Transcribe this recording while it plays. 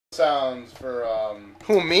sounds for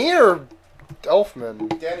Who, me or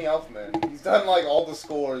Elfman? Danny Elfman. He's done like all the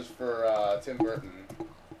scores for Tim Burton,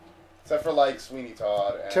 except for like Sweeney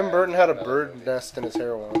Todd. And Tim Burton had a bird nest in his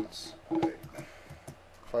hair once,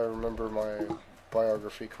 if I remember my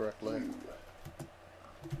biography correctly.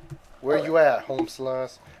 Where you at, Holmes?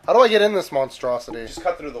 How do I get in this monstrosity? Just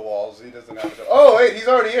cut through the walls. He doesn't have to. Oh wait, he's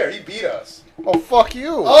already here. He beat us. Oh, fuck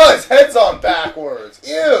you. Oh, his head's on backwards.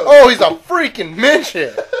 Ew. Oh, he's a freaking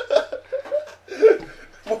midget.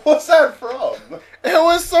 What's that from? It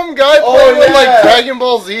was some guy playing with like Dragon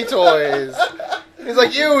Ball Z toys. He's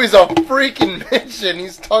like, ew, he's a freaking midget.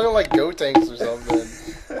 He's talking like Gotenks or something.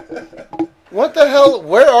 What the hell?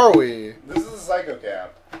 Where are we? This is a psycho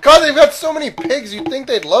camp. God, they've got so many pigs. You'd think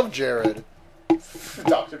they'd love Jared.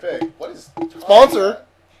 Dr. Pig. What is sponsor?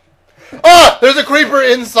 Ah! There's a creeper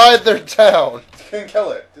inside their town. You can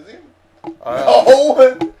kill it. Does he?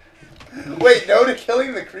 No! Wait, no to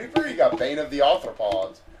killing the creeper? You got Bane of the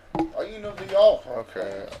Arthropods. Bane of the Arthropods.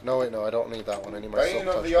 Okay. No, wait, no. I don't need that one anymore. Bane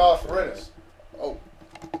of the Arthritis. Oh.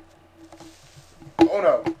 Oh,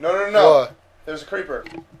 no. No. What? There's a creeper.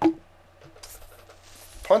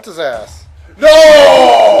 Punt his ass.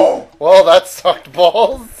 No! Well, that sucked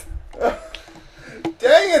balls.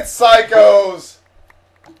 Dang it, psychos!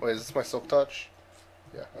 Wait, is this my silk touch?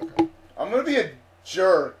 Yeah, okay. I'm gonna be a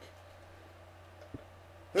jerk.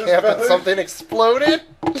 Camping something exploded?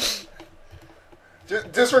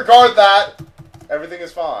 Disregard that. Everything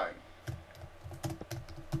is fine.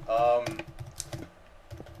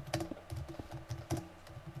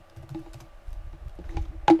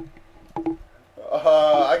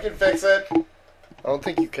 I can fix it. I don't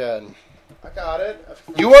think you can. I got it.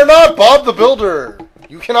 You are not Bob the Builder.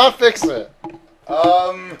 You cannot fix it.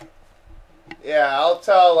 Yeah, I'll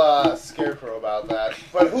tell Scarecrow about that.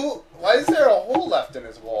 But why is there a hole left in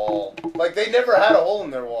his wall? Like, they never had a hole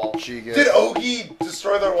in their wall. Did Ogie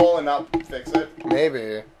destroy their wall and not fix it?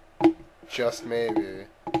 Maybe. Just maybe.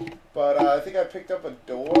 But I think I picked up a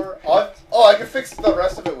door. Oh, I can fix the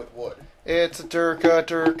rest of it with wood. It's a Durka,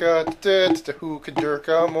 who could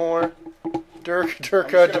Durka more?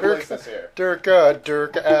 Durka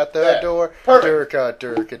at the door. Perfect.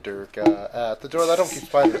 Durka at the door. That don't keep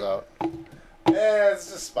spiders out. Yeah,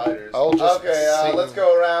 it's just spiders. Okay, let's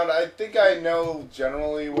go around. I think I know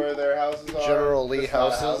generally where their houses are. Generally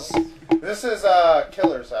houses. This is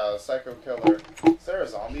Killer's house, Psycho Killer. Is there a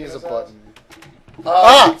zombie? He's in his a button.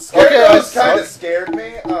 Scarecrow's kind of scared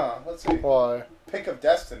me. Let's see. Why? Pick of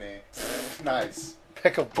Destiny. Nice.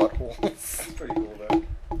 Pick of buttholes. It's pretty cool though.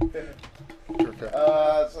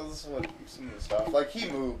 So this is what some of the stuff. Like, he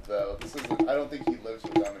moved though. I don't think he lives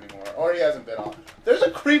with them anymore, or he hasn't been on. There's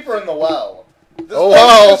a creeper in the well. This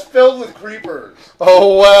place is filled with creepers.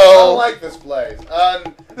 Oh well. I don't like this place.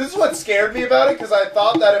 This is what scared me about it, because I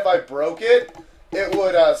thought that if I broke it, it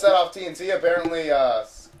would set off TNT. Apparently,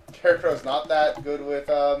 Scarecrow's not that good with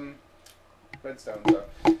redstone. So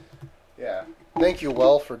yeah. Thank you,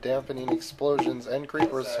 Well, for dampening explosions and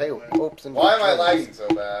creepers. Hey, hopes and why am I lagging so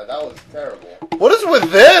bad? That was terrible. What is with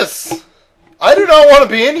this? I do not want to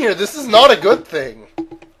be in here. This is not a good thing.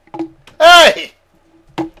 Hey!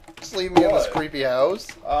 Just leave me in this creepy house.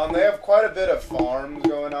 They have quite a bit of farms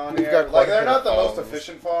going on here. Like, they're not the most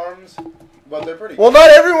efficient farms, but they're pretty good. Well,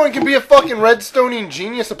 not everyone can be a fucking redstoning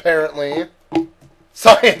genius, apparently.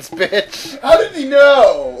 Science, bitch. How did he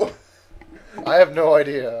know? I have no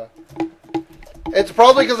idea. It's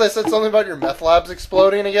probably because I said something about your meth labs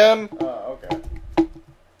exploding again. Oh, okay.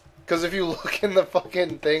 Because if you look in the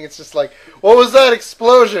fucking thing, it's just like, what was that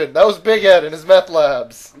explosion? That was Big Head in his meth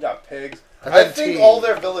labs. You got pigs. And I think all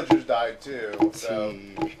their villagers died too. So,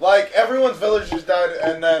 like, everyone's villagers died,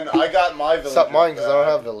 and then I got my villagers. Except mine, because I don't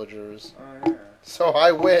have villagers. Oh, yeah. So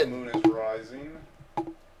I win. The moon is rising.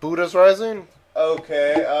 Buddha's rising?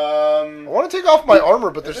 Okay, I want to take off my armor,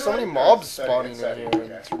 but there's so many mobs spawning in here.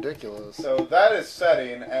 Okay. It's ridiculous. So that is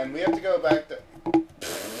setting, and we have to go back to...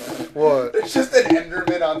 What? There's just an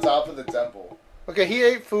Enderman on top of the temple. Okay, he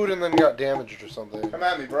ate food and then got damaged or something. Come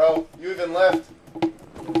at me, bro. You even left.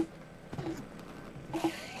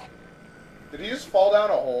 Did he just fall down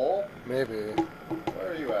a hole? Maybe.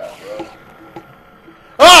 Where are you at, bro?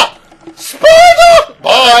 Ah! Spider!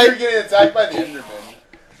 Bye! You're getting attacked by the Enderman.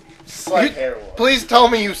 Just like heroin. Please tell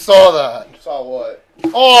me you saw that. Saw what?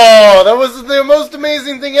 Oh, that was the most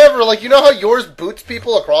amazing thing ever. Like, you know how yours boots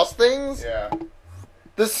people across things? Yeah.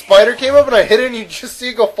 This spider came up and I hit it and you just see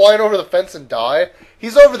it go flying over the fence and die.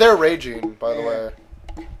 He's over there raging, by the way.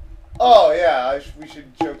 Oh, yeah, we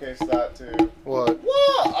should showcase that, too. What?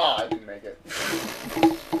 What? I didn't make it.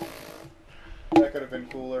 That could have been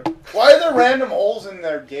cooler. Why are there random holes in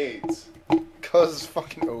their gates? Because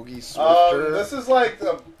fucking Ogie Swifter. This is like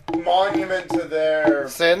a monument to their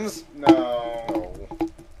Sins? No.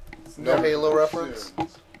 It's No never Halo been reference?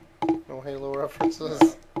 sins. No Halo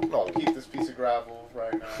references? I'll No. keep this piece of gravel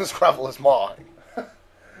right now. This gravel is mine.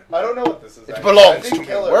 I don't know what this is. It actually. belongs I think to me.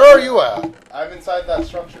 Killer- Where are you at? I'm inside that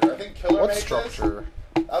structure. I think Killer What made structure?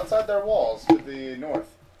 this outside their walls to the north.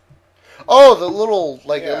 Oh, the little,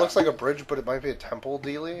 like, Yeah. it looks like a bridge, but it might be a temple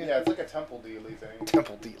dealie? Yeah, it's like a temple dealy thing.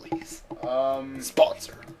 Temple dealies.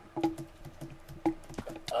 Sponsor.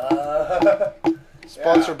 Sponsor.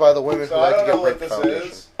 Sponsored by the women So who I like to don't get know what raped this foundation.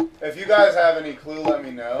 is. If you guys have any clue, let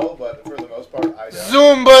me know. But for the most part, I don't.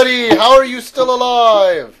 Zoom buddy, how are you still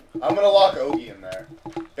alive? I'm gonna lock Ogie in there.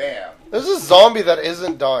 Bam. There's a zombie that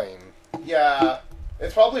isn't dying. Yeah,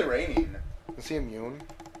 it's probably raining. Is he immune?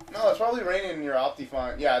 No, it's probably raining in your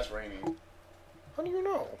Optifine. Yeah, it's raining. How do you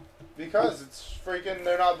know? Because it's freaking,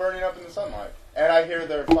 they're not burning up in the sunlight. And I hear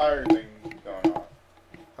their fire thing going on.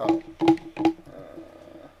 Oh.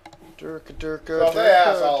 Durka, durka, So if they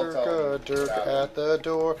ask, I'll durka, tell durka, them. durka Yeah. at the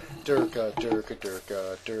door. Durka, durka,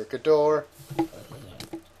 durka, durka door.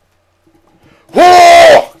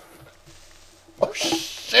 Whoa! Oh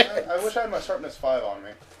shit! I wish I had my sharpness 5 on me.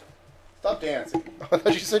 Stop dancing. I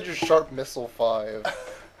thought you said your Sharp Missile 5.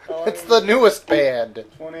 Oh, It's the newest band.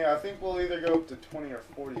 20, I think we'll either go up to 20 or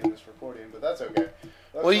 40 in this recording, but that's okay.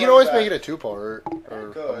 Let's Well, you can run always back. make it a 2-part or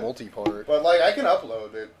a could. multi-part. But, like, I can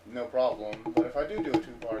upload it, no problem. But if I do a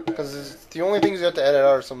 2-part, then... Because the only things you have to edit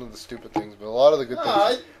out are some of the stupid things, but a lot of the good Nah,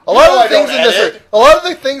 things. I- A lot you know of I the things don't in this edit. are. A lot of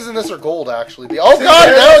the things in this are gold, actually. Oh See, god,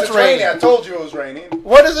 there now it is, it's raining. I told you it was raining.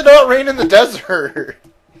 Why does it not rain in the desert?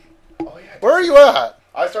 Oh, yeah. Where are you at?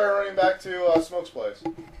 I started running back to Smoke's place.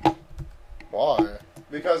 Why?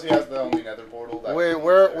 Because he has the only nether portal. That Wait, leads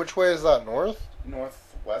where? there. Which way is that? North?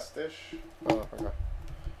 Northwest-ish. Oh,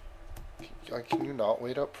 okay. Can you not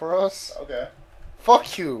wait up for us? Okay.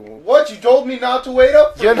 Fuck you. What? You told me not to wait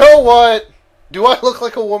up for You know what? Do I look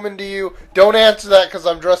like a woman to you? Don't answer that because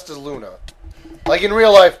I'm dressed as Luna. Like in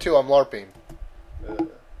real life too, I'm LARPing.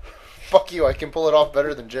 Fuck you, I can pull it off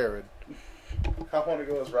better than Jared. I want to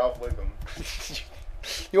go as Ralph Wiggum.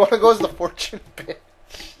 You want to go as the fortune bitch?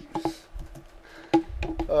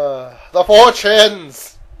 The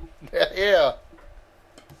fortunes! Yeah.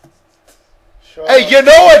 Shut Hey, up. you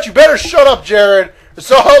know what? You better shut up, Jared.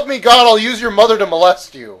 So help me God, I'll use your mother to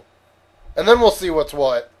molest you. And then we'll see what's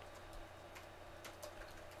what.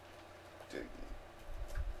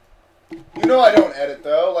 You know I don't edit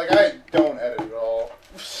though. Like I don't edit at all.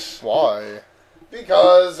 Why?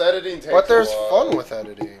 Because editing takes. But there's a while. fun with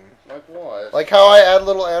editing. Like what? Like how I add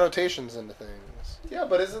little annotations into things. Yeah,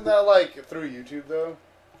 but isn't that like through YouTube though?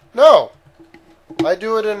 No. I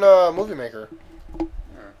do it in Movie Maker.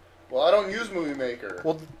 Well, I don't use Movie Maker.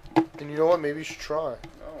 Well, then you know what? Maybe you should try.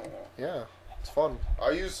 No. Yeah, it's fun.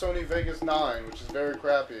 I use Sony Vegas 9, which is very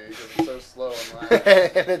crappy because it's so slow and loud.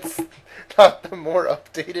 And it's not the more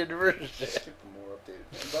updated version. Skip the more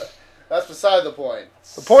updated one, but that's beside the point.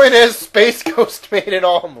 The point is, Space Ghost made an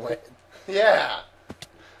omelet. Yeah.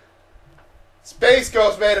 Space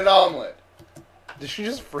Ghost made an omelet. Did you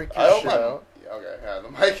just freak I your hope shit I'm... out? Okay, yeah, the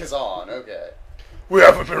mic is on. Okay. We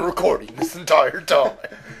haven't been recording this entire time.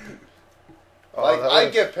 Like that I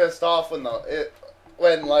was- get pissed off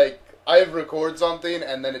when like I record something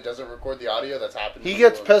and then it doesn't record the audio. That's happened. He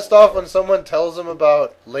gets pissed off when someone tells him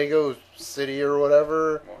about Lego City or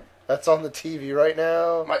whatever. That's on the TV right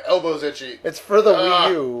now. My elbow's itchy. It's for the Ah.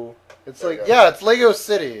 Wii U. It's There you like, go. yeah, it's Lego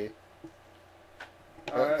City.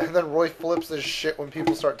 Alright. And then Roy flips his shit when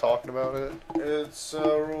people start talking about it. It's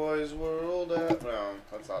Roy's World. No,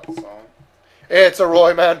 that's not the song. It's a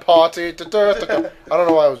Roy Man party. I don't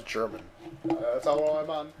know why I was German. That's all I'm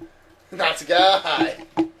on. Nazi guy.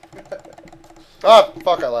 Ah,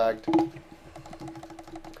 fuck, I lagged.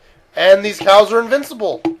 And these cows are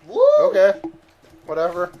invincible. Woo! Okay.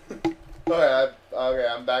 Whatever. Okay,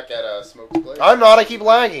 I'm back at Smoke's place. I'm not, I keep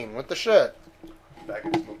lagging. What the shit? back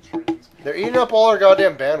at Smoke's dreams. They're eating up all our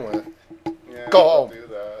goddamn bandwidth. Yeah, Go don't home. do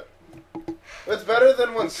that. It's better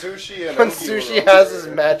than when Sushi and When Ogie Sushi were has over his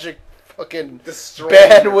here magic fucking destroying your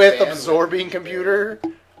bandwidth absorbing computer.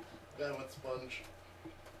 Bandwidth sponge.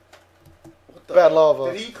 What the- Bad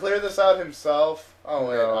lava. Did he clear this out himself? Oh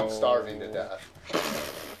wait, No. I'm starving to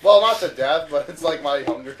death. Well, not to death, but it's like my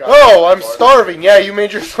hunger. Oh, I'm starving. Yeah, you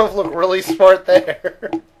made yourself look really smart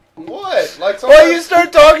there. What? Like Well, you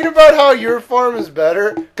start talking about how your farm is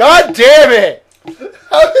better. God damn it!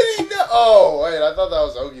 How did he know? Oh wait, I thought that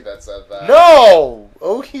was Ogie that said that. No!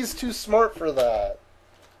 Ogie's too smart for that.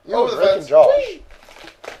 You Over the Rick and fence. Josh. Whee!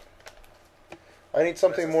 I need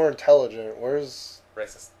something Racist. more intelligent. Where's...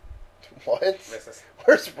 Racist. What? Racist.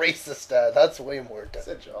 Where's racist at? That's way more I dead.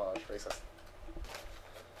 said Josh. Racist.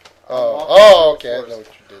 Oh, okay. I know what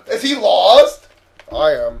you did there. Is he lost?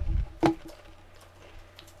 I am.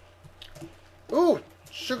 Ooh,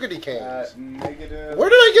 sugary canes. Negative. Where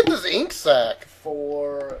did I get this ink sac?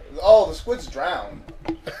 4. Oh, the squid's drowned.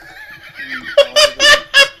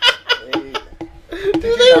 Do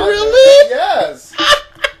they really? Yes.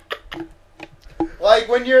 Like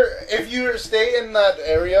if you stay in that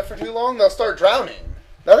area for too long, they'll start drowning.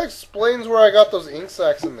 That explains where I got those ink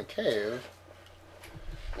sacs in the cave.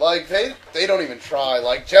 Like they don't even try.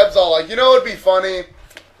 Like Jeb's all like, it'd be funny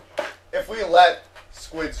if we let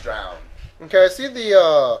squids drown. Okay, I see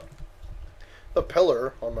the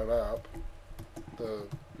pillar on my map, the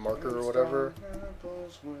marker or whatever.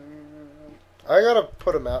 I gotta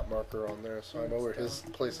put a map marker on there so I know where his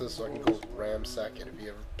place is, so I can go ramsack it if he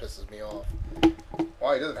ever pisses me off.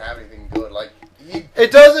 Why, he doesn't have anything good. Like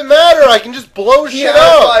it doesn't matter. I can just blow He shit has,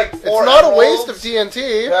 up. like, It's 4 not a waste of emeralds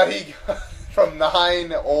TNT. that he got from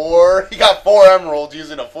 9 ore. He got 4 emeralds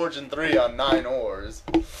using a fortune 3 on 9 ores.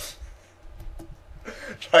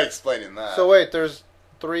 Try explaining that. So wait, there's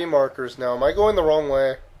 3 markers now. Am I going the wrong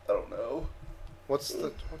way? I don't know. What's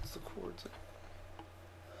the chords?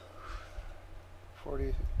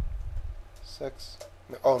 46.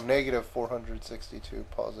 Oh, negative 462,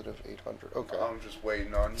 positive 800. Okay. I'm just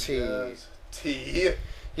waiting on T. you guys. T.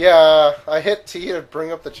 Yeah, I hit T to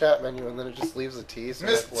bring up the chat menu, and then it just leaves a T. So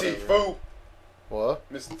Mr. like, Tifu.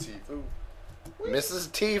 What? Mr. Tifu. Mrs.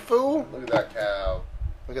 Tifu? Look at that cow.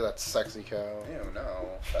 Look at that sexy cow. Ew, no.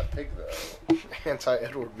 That pig, though.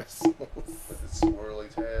 Anti-Edward missiles. With its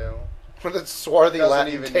swirly tail. With its swarthy Doesn't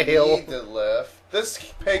Latin even tail. need to lift.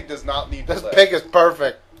 This pig does not need to This lift. pig is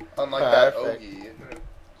perfect. Unlike that Perfect. Ogie.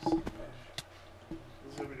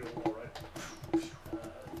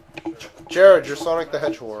 Jared, you're Sonic the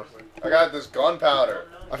Hedgehog. I got this gunpowder.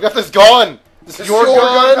 I've got this gun! This is your gun?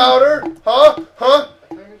 gunpowder? Huh? Huh?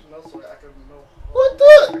 What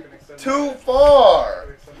the? Too far.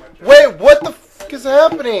 Wait, what the fuck is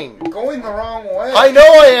happening? Going the wrong way. I know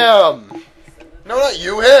I am! No, not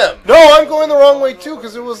you, him. No, I'm going the wrong way too,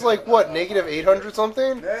 because it was like, what, negative 800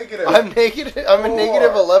 something? Negative. I'm a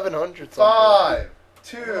negative 1100 something. 5,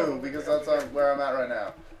 2, because that's where I'm at right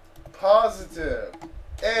now. Positive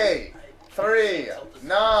 8, 3,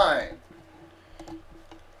 9.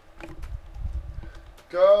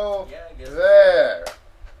 Go there.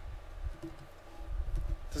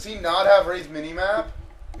 Does he not have Ray's minimap?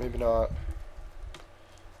 Maybe not.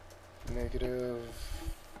 Negative...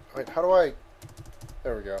 Wait, how do I...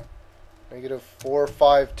 There we go. Negative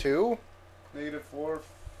 452? Negative 4...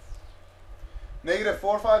 Negative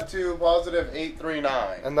 452, positive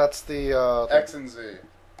 839. And that's the X and Z.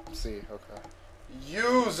 C, okay.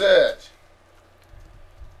 Use it!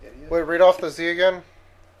 Idiot. Wait, read off the Z again?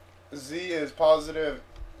 Z is positive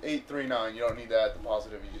 839. You don't need to add the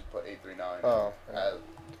positive, you just put 839. Oh. Yeah.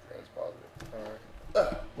 As positive.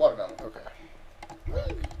 Alright. Watermelon. Okay.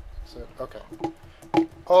 That's it. Okay.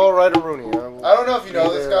 Alright, Rooney. I don't know if you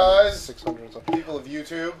know this, guys. 600 something. People of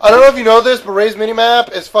YouTube. I don't know if you know this, but Ray's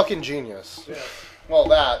minimap is fucking genius. Yeah. Well,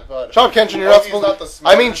 that, but... Shut up, Kenshin, you're not Ogie's supposed not the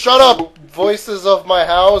I mean, smartest shut people. up, voices of my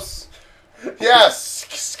house.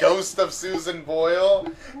 Yes! Ghost of Susan Boyle.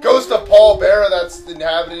 Ghost of Paul Bearer that's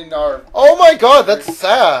inhabiting our... Oh my god, that's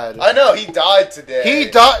sad. I know, he died today. He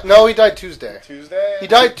died. No, he died Tuesday. Tuesday? He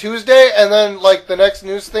died Tuesday, and then, like, the next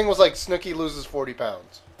news thing was, like, Snooki loses 40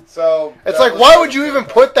 pounds. So... It's that like, was why the- would you even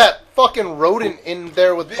put that fucking rodent in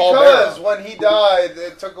there with Paul Because Bearer? when he died,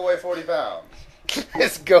 it took away 40 pounds.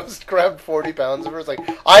 His ghost grabbed 40 pounds of her. It's like,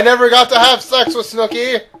 I never got to have sex with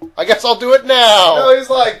Snooki. I guess I'll do it now. No, he's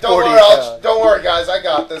like, don't 40 worry, pounds. don't worry, guys, I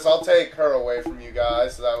got this. I'll take her away from you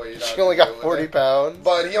guys, so that way you don't. She only have to got deal with 40 it. pounds.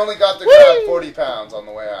 But he only got to Whee! grab 40 pounds on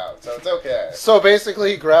the way out, so it's okay. So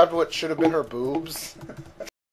basically, he grabbed what should have been her boobs.